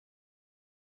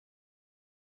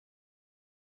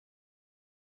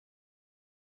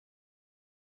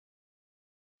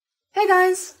Hey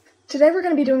guys! Today we're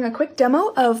going to be doing a quick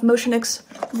demo of Motionics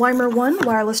WiMER1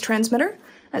 wireless transmitter.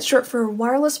 That's short for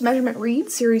Wireless Measurement Read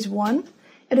Series 1.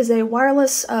 It is a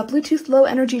wireless Bluetooth low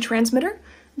energy transmitter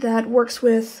that works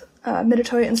with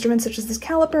Mitutoyo instruments such as this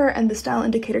caliper and this dial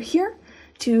indicator here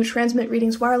to transmit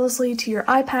readings wirelessly to your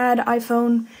iPad,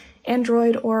 iPhone,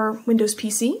 Android, or Windows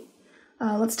PC.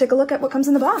 Let's take a look at what comes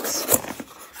in the box.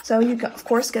 So you, of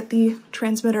course, get the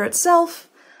transmitter itself,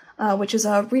 which is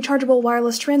a rechargeable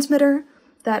wireless transmitter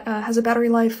that has a battery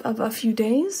life of a few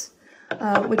days,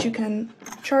 which you can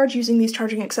charge using these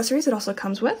charging accessories it also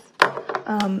comes with.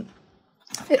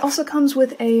 It also comes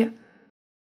with a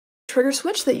trigger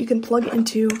switch that you can plug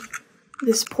into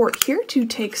this port here to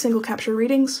take single capture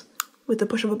readings with the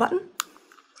push of a button.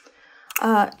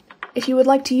 If you would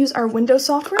like to use our Windows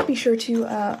software, be sure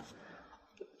to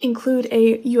include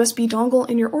a USB dongle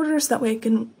in your order so that way it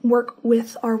can work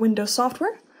with our Windows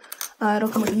software. It'll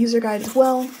come with a user guide as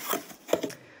well.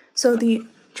 So the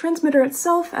transmitter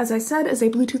itself, as I said, is a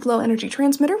Bluetooth low energy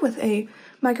transmitter with a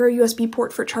micro USB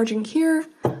port for charging here,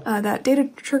 that data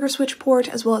trigger switch port,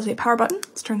 as well as a power button.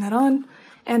 Let's turn that on,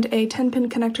 and a 10-pin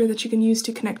connector that you can use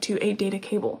to connect to a data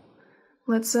cable.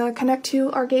 Let's connect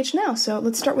to our gauge now. So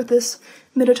let's start with this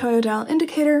Mitutoyo dial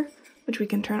indicator, which we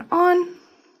can turn on,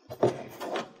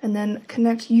 and then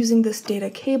connect using this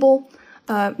data cable.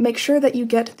 Make sure that you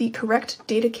get the correct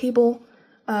data cable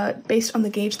based on the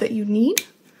gauge that you need.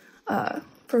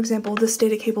 For example, this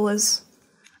data cable is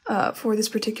for this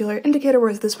particular indicator,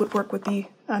 whereas this would work with the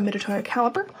Mitutoyo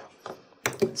caliper.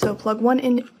 So plug one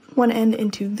end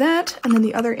into that, and then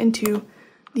the other into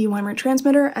the WiMER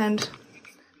transmitter, and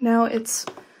now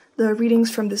the readings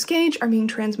from this gauge are being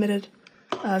transmitted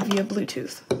via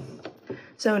Bluetooth.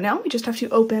 So now we just have to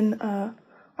open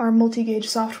our MultiGage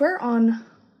software on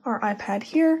our iPad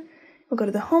here. We'll go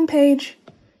to the home page,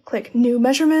 click New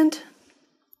Measurement,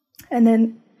 and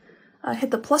then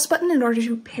hit the plus button in order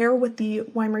to pair with the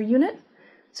WiMER unit.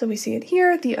 So we see it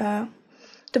here. The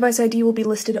device ID will be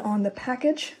listed on the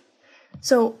package.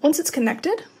 So once it's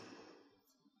connected,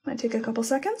 might take a couple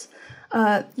seconds,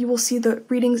 you will see the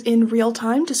readings in real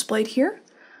time displayed here.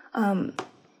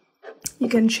 You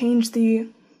can change the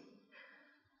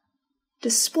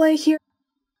display here.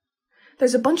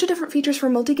 There's a bunch of different features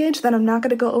for MultiGage that I'm not going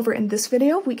to go over in this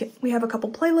video. We have a couple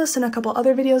playlists and a couple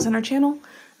other videos on our channel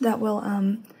that will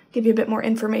give you a bit more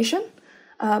information.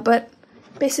 But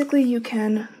basically you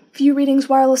can view readings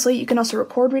wirelessly. You can also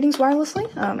record readings wirelessly.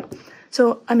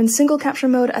 So I'm in single capture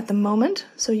mode at the moment,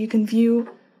 so you can view,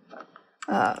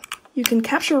 you can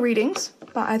capture readings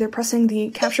by either pressing the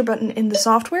capture button in the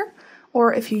software,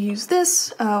 or if you use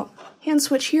this hand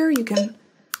switch here, you can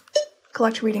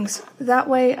collect readings that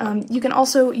way. You can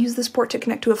also use this port to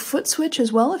connect to a foot switch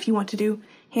as well if you want to do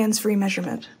hands-free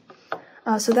measurement.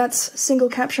 So that's single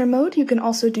capture mode. You can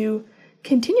also do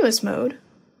continuous mode,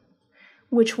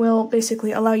 which will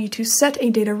basically allow you to set a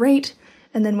data rate,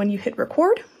 and then when you hit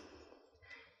record,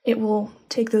 it will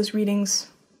take those readings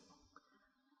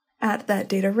at that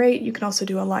data rate. You can also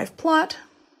do a live plot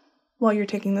while you're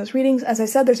taking those readings. As I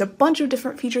said, there's a bunch of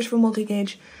different features for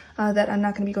MultiGage that I'm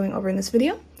not going to be going over in this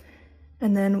video.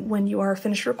 And then when you are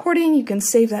finished recording, you can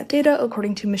save that data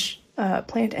according to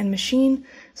plant and machine.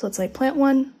 So let's say plant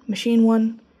 1, machine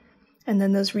 1, and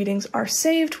then those readings are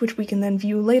saved, which we can then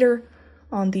view later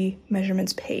on the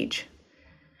measurements page.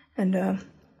 And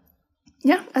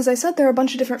yeah, as I said, there are a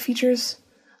bunch of different features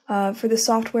for this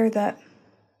software that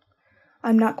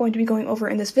I'm not going to be going over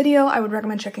in this video. I would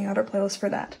recommend checking out our playlist for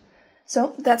that.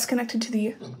 So that's connected to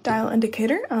the dial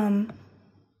indicator.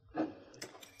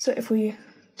 So if we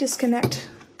disconnect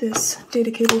this data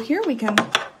cable here, we can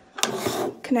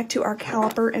connect to our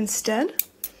caliper instead.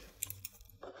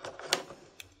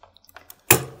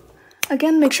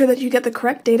 Again, make sure that you get the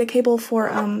correct data cable for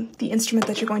the instrument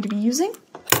that you're going to be using.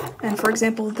 And for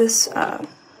example, this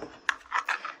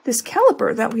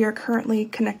caliper that we are currently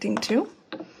connecting to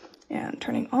and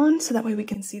turning on so that way we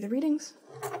can see the readings.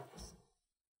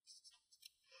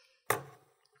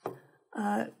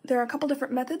 There are a couple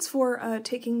different methods for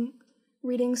taking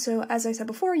readings. So as I said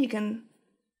before, you can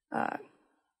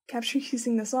capture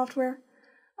using the software.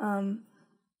 You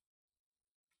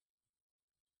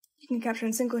can capture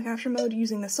in single capture mode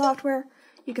using the software.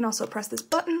 You can also press this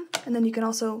button, and then you can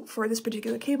also, for this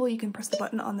particular cable, you can press the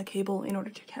button on the cable in order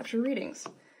to capture readings.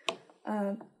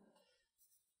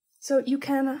 So you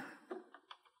can,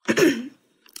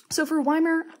 so for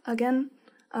WiMER, again,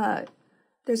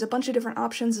 there's a bunch of different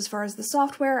options as far as the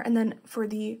software, and then for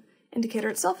the indicator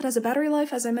itself, it has a battery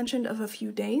life, as I mentioned, of a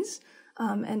few days,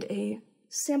 and a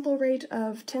sample rate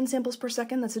of 10 samples per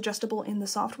second that's adjustable in the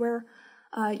software.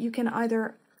 You can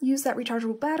either use that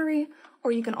rechargeable battery,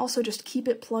 or you can also just keep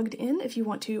it plugged in if you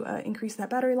want to increase that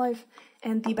battery life,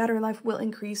 and the battery life will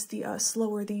increase the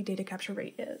slower the data capture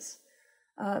rate is.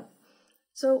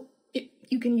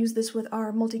 You can use this with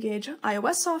our MultiGage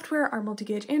iOS software, our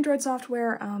MultiGage Android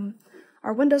software,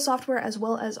 our Windows software, as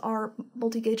well as our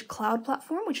MultiGage cloud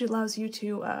platform, which allows you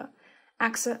to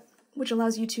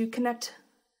connect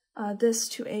this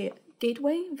to a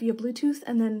gateway via Bluetooth,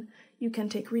 and then you can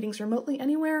take readings remotely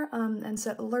anywhere and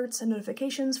set alerts and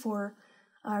notifications for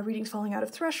readings falling out of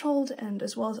threshold, and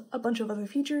as well as a bunch of other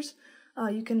features.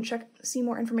 You can see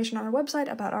more information on our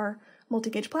website about our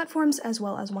MultiGage platforms as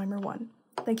well as WiMER1.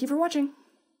 Thank you for watching!